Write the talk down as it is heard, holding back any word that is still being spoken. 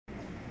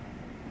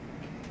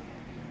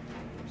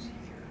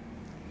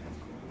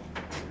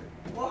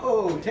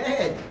Whoa,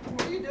 Ted,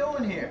 what are you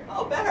doing here?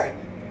 Oh, Barry.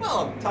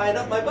 Well, I'm tying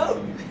up my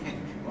boat.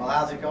 Well,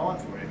 how's it going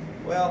for you?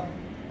 Well,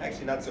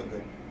 actually not so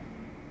good.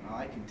 Well,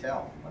 I can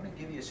tell. Let me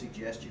give you a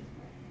suggestion.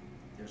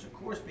 There's a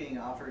course being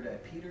offered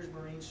at Peter's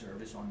Marine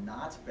Service on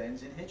knots,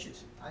 bends, and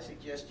hitches. I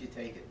suggest you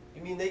take it.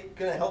 You mean they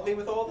gonna help me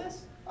with all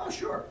this? Oh,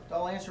 sure.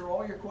 They'll answer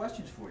all your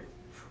questions for you.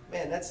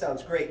 Man, that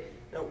sounds great.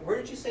 Now, where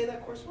did you say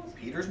that course was?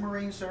 Peter's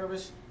Marine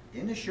Service,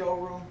 in the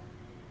showroom.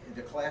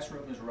 The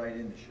classroom is right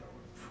in the showroom.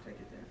 Take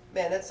it there.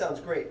 Man, that sounds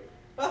great.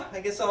 Well, I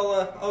guess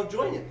I'll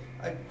join you.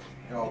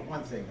 Oh,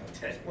 one thing though,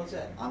 Ted. What's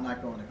that? I'm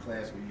not going to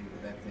class with you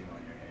with that thing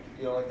on your head.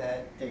 You don't like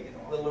that? Take it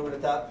A off. little over the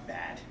top?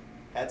 Bad.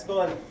 Hat's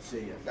gone.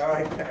 See ya. All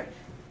right, Barry.